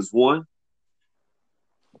Super Bowl is one.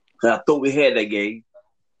 I thought we had that game.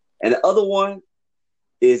 And the other one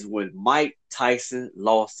is when Mike Tyson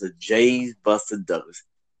lost to James Buster Douglas.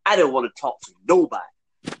 I didn't want to talk to nobody.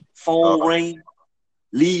 Phone ring,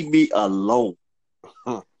 leave me alone.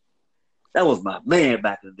 That was my man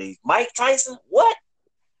back in the days. Mike Tyson? What?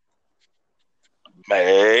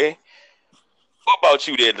 Man. What about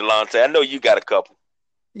you there, Delonte? I know you got a couple.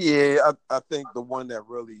 Yeah, I think the one that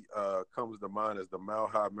really comes to mind is the Mile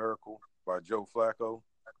High Miracle by Joe Flacco.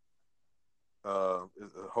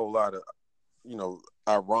 There's a whole lot of,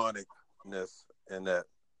 ironicness in that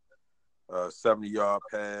 70-yard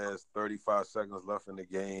pass, 35 seconds left in the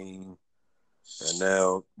game, and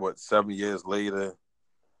now 7 years later,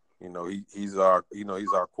 he's our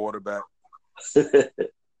quarterback. That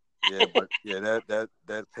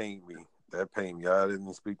pained me. That pained me. I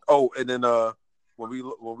didn't speak. Oh, and then when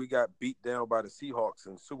we got beat down by the Seahawks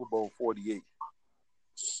in Super Bowl 48.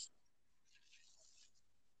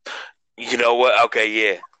 You know what? Okay,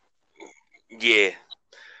 yeah.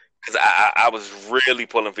 Because I was really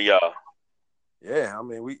pulling for y'all. Yeah, I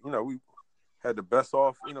mean we had the best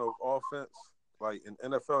offense like in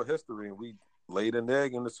NFL history, and we laid an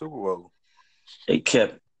egg in the Super Bowl. Hey,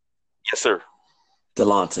 Kevin. Yes, sir.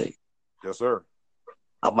 Delonte. Yes, sir.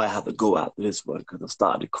 I might have to go after this one because I'm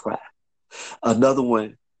starting to cry. Another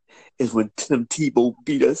one is when Tim Tebow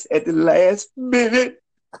beat us at the last minute.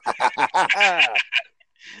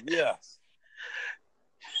 Yes.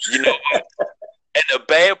 You know what? And the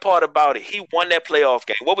bad part about it, he won that playoff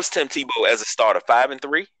game. What was Tim Tebow as a starter?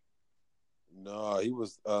 5-3? No, he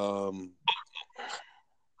was.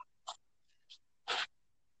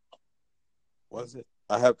 Was it?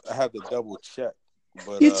 I have to double check.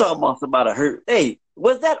 But You talking about somebody hurt? Hey,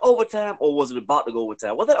 was that overtime or was it about to go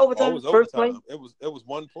overtime? Was that overtime? It was first overtime. play? It was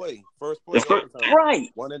one play. First play. Overtime. Right.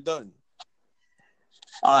 One and done.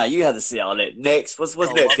 All right, you have to see all that. Next, what's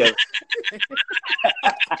next, Kevin?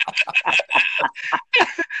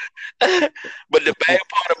 But the bad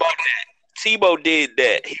part about that, Tebow did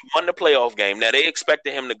that. He won the playoff game. Now they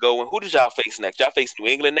expected him to go. And who did y'all face next? Y'all face New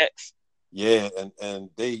England next? Yeah, and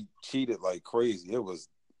they cheated like crazy. It was,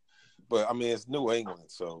 but I mean it's New England,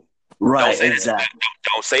 so right, don't exactly.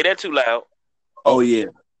 Don't say that too loud. Oh yeah.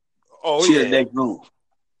 Oh she yeah. Next room.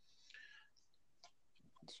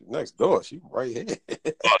 Next door, she right here.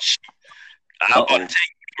 Oh, I'm about to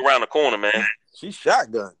take you around the corner, man. She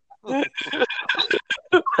shotgun. Nah,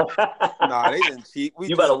 they didn't cheat.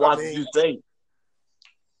 You better watch what you say.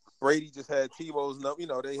 Brady just had Tebow's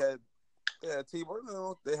number. They had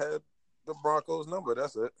Tebow. They had the Broncos number.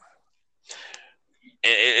 That's it.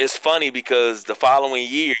 And it's funny because the following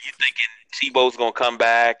year, you're thinking Tebow's gonna come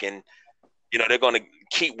back, and they're gonna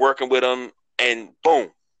keep working with him, and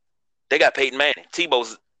boom, they got Peyton Manning.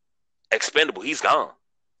 Tebow's expendable. He's gone.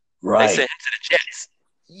 Right. They sent him to the Jets.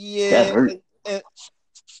 Yeah. That hurt.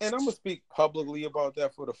 And I'm gonna speak publicly about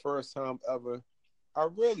that for the first time ever. I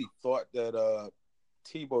really thought that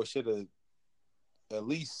Tebow should have at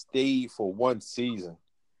least stayed for one season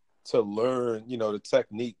to learn, the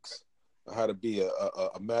techniques of how to be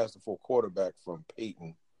a masterful quarterback from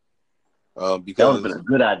Peyton. Because that would have been a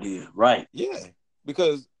good idea, right? Yeah,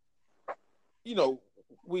 because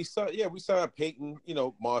we signed Peyton,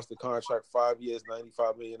 monster contract, 5 years,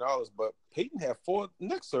 $95 million, but Peyton had 4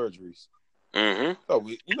 neck surgeries. Mm-hmm. So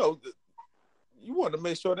you want to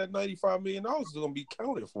make sure that $95 million is going to be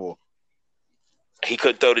counted for. He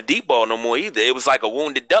couldn't throw the deep ball no more either. It was like a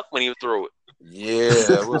wounded duck when he would throw it. Yeah,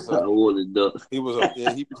 it was a wounded duck.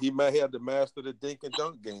 He might have to master the dink and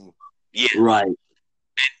dunk game. Yeah, right. And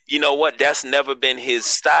you know what? That's never been his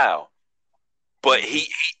style. But he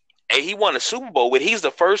won a Super Bowl with. He's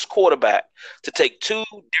the first quarterback to take 2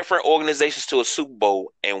 different organizations to a Super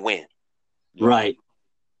Bowl and win. Right.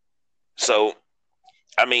 So,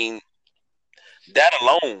 I mean, that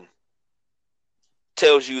alone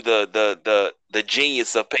tells you the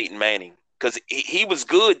genius of Peyton Manning, because he was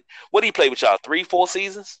good. What did he play with y'all? 3-4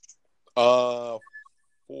 seasons? 4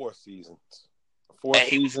 seasons. 4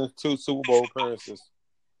 seasons, 2 Super Bowl appearances.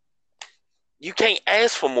 You can't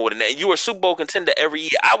ask for more than that. You're a Super Bowl contender every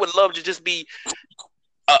year. I would love to just be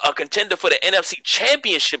a contender for the NFC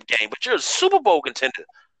Championship game, but you're a Super Bowl contender.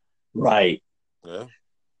 Right. Yeah.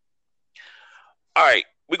 All right,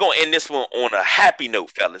 we're going to end this one on a happy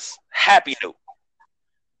note, fellas. Happy note.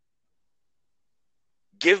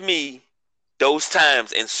 give me those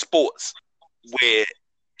times in sports where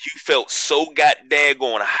you felt so goddamn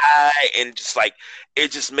high and just like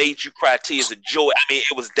it just made you cry tears of joy. I mean,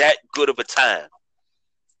 it was that good of a time.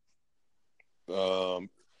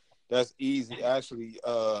 That's easy. Actually,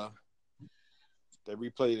 they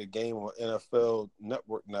replayed a game on NFL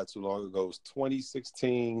Network not too long ago. It was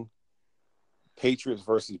 2016 Patriots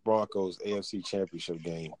versus Broncos AFC Championship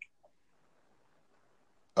game.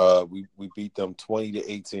 We beat them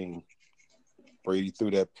 20-18. Brady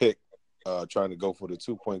threw that pick, trying to go for the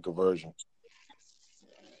 2-point conversion.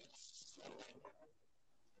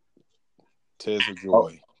 Tears of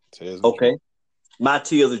joy. Okay. My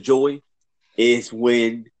tears of joy is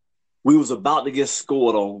when we was about to get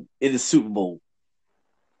scored on in the Super Bowl.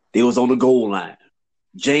 They was on the goal line.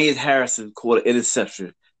 James Harrison caught an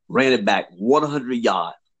interception, ran it back 100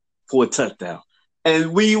 yards for a touchdown.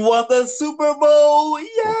 And we won the Super Bowl. Yeah!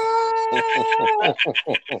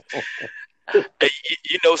 Hey,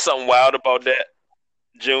 you know something wild about that,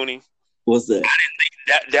 Junie? What's that?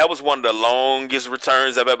 That was one of the longest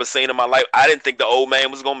returns I've ever seen in my life. I didn't think the old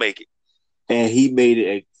man was going to make it. And he made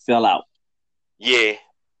it and fell out. Yeah.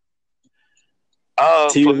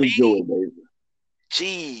 Tears For of me, joy, baby.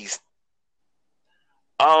 jeez.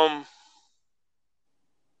 I'm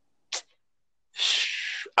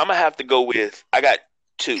going to have to go with, I got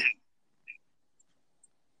two.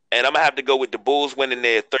 And I'm going to have to go with the Bulls winning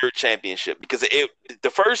their third championship because the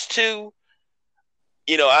first two,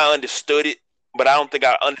 you know, I understood it, but I don't think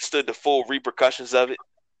I understood the full repercussions of it.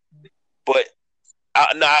 But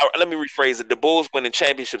let me rephrase it. The Bulls winning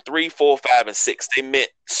championship 3, 4, 5, and 6. They meant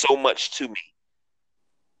so much to me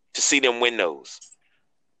to see them win those.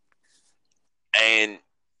 And,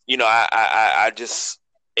 you know, I just,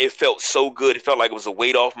 it felt so good. It felt like it was a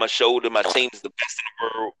weight off my shoulder. My team's the best in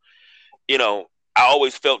the world. You know, I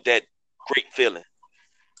always felt that great feeling.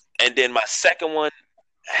 And then my second one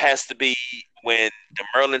has to be when the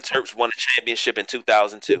Maryland Terps won the championship in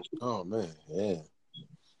 2002. Oh, man, yeah.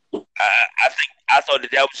 I thought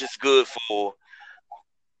that was just good for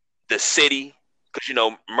the city because, you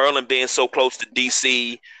know, Maryland being so close to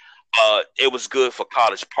D.C., it was good for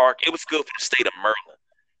College Park. It was good for the state of Maryland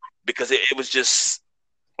because it was just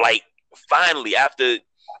like finally after,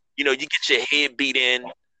 you know, you get your head beat in.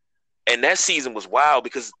 And that season was wild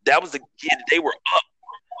because that was the year that they were up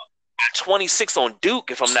by 26 on Duke,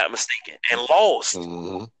 if I'm not mistaken, and lost.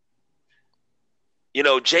 Mm-hmm. You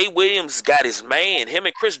know, Jay Williams got his man. Him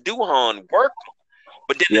and Chris Duhon worked.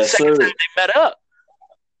 But then the second time they met up,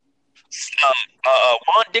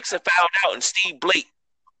 Juan Dixon found out, and Steve Blake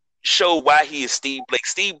showed why he is Steve Blake.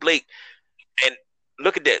 Steve Blake, and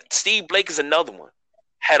look at that. Steve Blake is another one.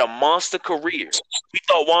 Had a monster career. We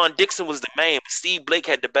thought Juan Dixon was the man, but Steve Blake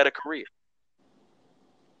had the better career.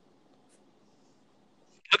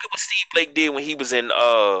 Look at what Steve Blake did when he was in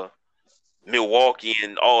Milwaukee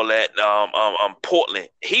and all that, Portland.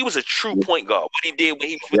 He was a true point guard. What he did when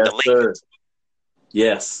he was with the Lakers. Sir.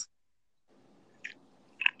 Yes.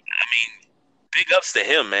 I mean, big ups to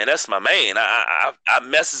him, man. That's my man. I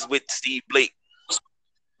messes with Steve Blake.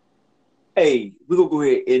 Hey, we're going to go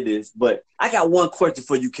ahead and end this, but I got one question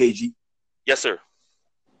for you, KG. Yes, sir.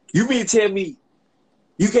 You mean to tell me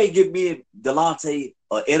you can't give me and Delonte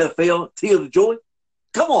an NFL tears of joy?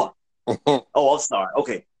 Come on. Oh, I'm sorry.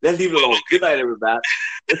 Okay, let's leave it alone. Good night, everybody.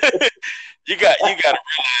 You got to realize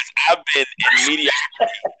I've been in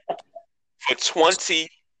mediocrity for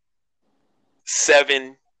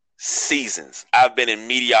 27 seasons. I've been in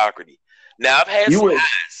mediocrity. Now, I've had some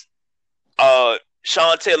guys.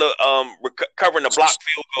 Sean Taylor covering the block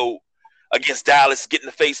field goal against Dallas, getting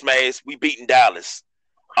the face mask. We beating Dallas.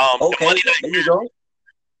 Okay, there you go.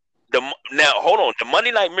 Now, hold on. The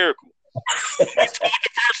Monday Night Miracle. We told the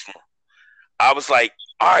first one. I was like,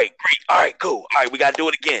 all right, great. All right, cool. All right, we got to do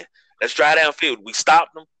it again. Let's drive downfield. We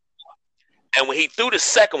stopped him. And when he threw the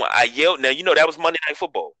second one, I yelled. Now, you know, that was Monday Night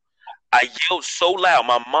Football. I yelled so loud.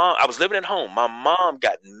 My mom, I was living at home. My mom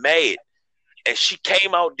got mad. And she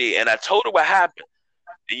came out there, and I told her what happened.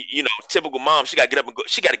 You know, typical mom, she got to get up and go.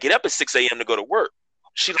 She got to get up at 6 a.m. to go to work.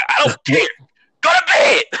 She's like, I don't care. Go to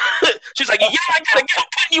bed. She's like, yeah, I gotta get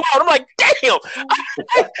putting you out. I'm like, damn.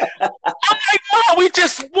 I'm like, Mom, we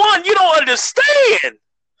just won. You don't understand.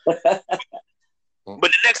 But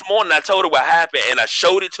the next morning, I told her what happened, and I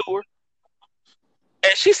showed it to her.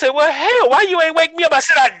 And she said, well, hell, why you ain't wake me up? I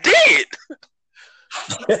said, I did.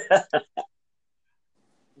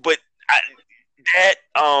 But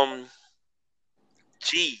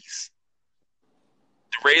geez.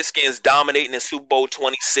 The Redskins dominating in Super Bowl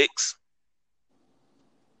 26.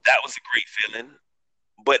 That was a great feeling.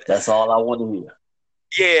 But that's all I want to hear.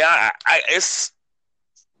 Yeah, it's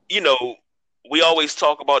we always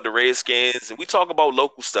talk about the Redskins and we talk about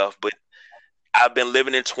local stuff, but I've been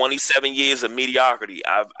living in 27 years of mediocrity.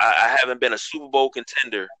 I haven't been a Super Bowl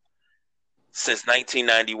contender since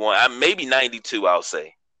 1991. Maybe 92, I'll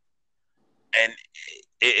say. And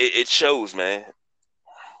it shows, man.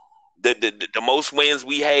 The most wins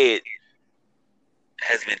we had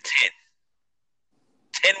has been 10.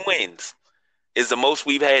 10 wins is the most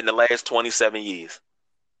we've had in the last 27 years.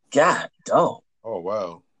 God, dog. Oh,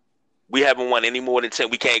 wow. We haven't won any more than 10.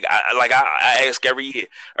 We can't. I ask every year.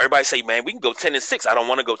 Everybody say, man, we can go 10-6. I don't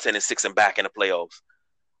want to go 10-6 and back in the playoffs.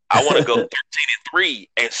 I want to go 13-3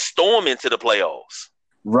 and storm into the playoffs.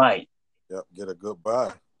 Right. Yep. Get a good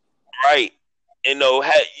bye. Right.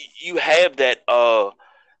 You have that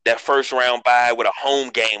first round bye with a home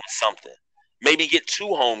game or something. Maybe get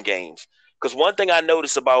 2 home games. Because one thing I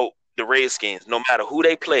notice about the Redskins, no matter who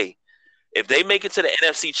they play, if they make it to the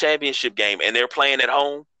NFC Championship game and they're playing at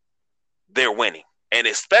home, they're winning. And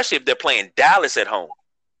especially if they're playing Dallas at home,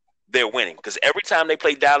 they're winning. Because every time they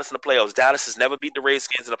play Dallas in the playoffs, Dallas has never beat the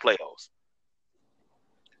Redskins in the playoffs.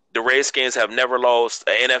 The Redskins have never lost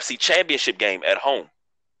an NFC Championship game at home.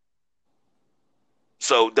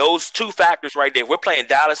 So those 2 factors right there, if we're playing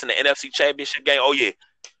Dallas in the NFC Championship game, oh yeah,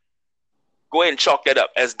 go ahead and chalk that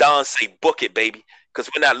up. As Don say, book it, baby, because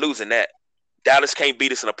we're not losing that. Dallas can't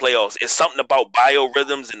beat us in the playoffs. It's something about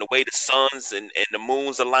biorhythms and the way the suns and the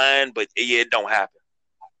moons align, but yeah, it don't happen.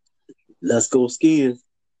 Let's go Skins.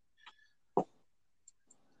 All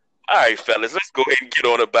right, fellas, let's go ahead and get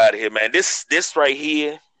on up out of here, man. This right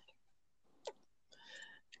here,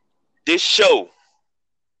 this show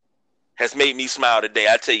has made me smile today.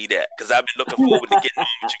 I tell you that, because I've been looking forward to getting on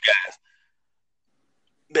with you guys.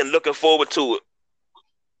 Been looking forward to it.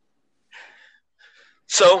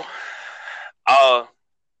 So,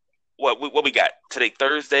 what we got today?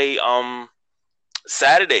 Thursday,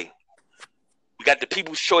 Saturday. We got the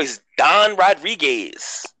People's Choice Don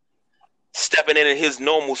Rodriguez stepping in his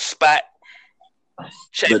normal spot.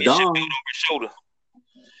 Championship belt over his shoulder.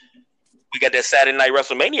 We got that Saturday Night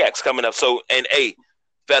WrestleManiacs coming up. So, and hey,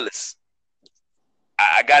 fellas,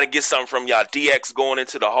 I got to get something from y'all. DX going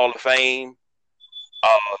into the Hall of Fame.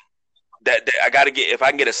 That I got to get. If I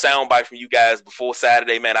can get a soundbite from you guys before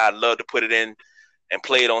Saturday, man, I'd love to put it in and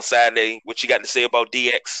play it on Saturday. What you got to say about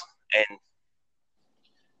DX? And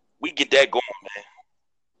we get that going, man.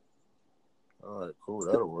 All right, cool.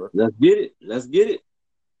 That'll work. Let's get it.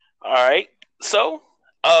 All right. So,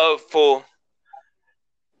 for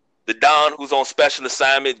the Don who's on special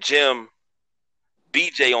assignment, Jim,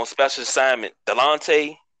 BJ on special assignment,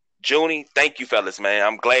 Delonte, Junie, thank you, fellas, man.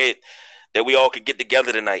 I'm glad that we all could get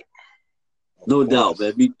together tonight. No doubt,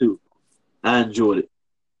 man. Me too. I enjoyed it.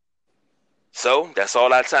 So, that's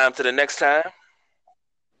all our time. To the next time.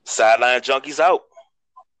 Sideline Junkies out.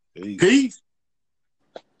 Peace.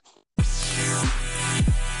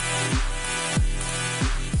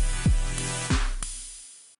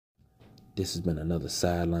 This has been another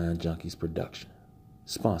Sideline Junkies production,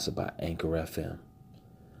 sponsored by Anchor FM.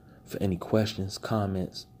 For any questions,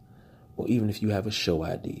 comments, or even if you have a show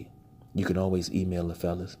idea, you can always email the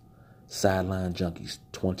fellas,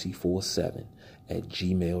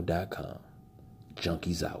 sidelinejunkies247@gmail.com.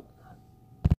 Junkies out.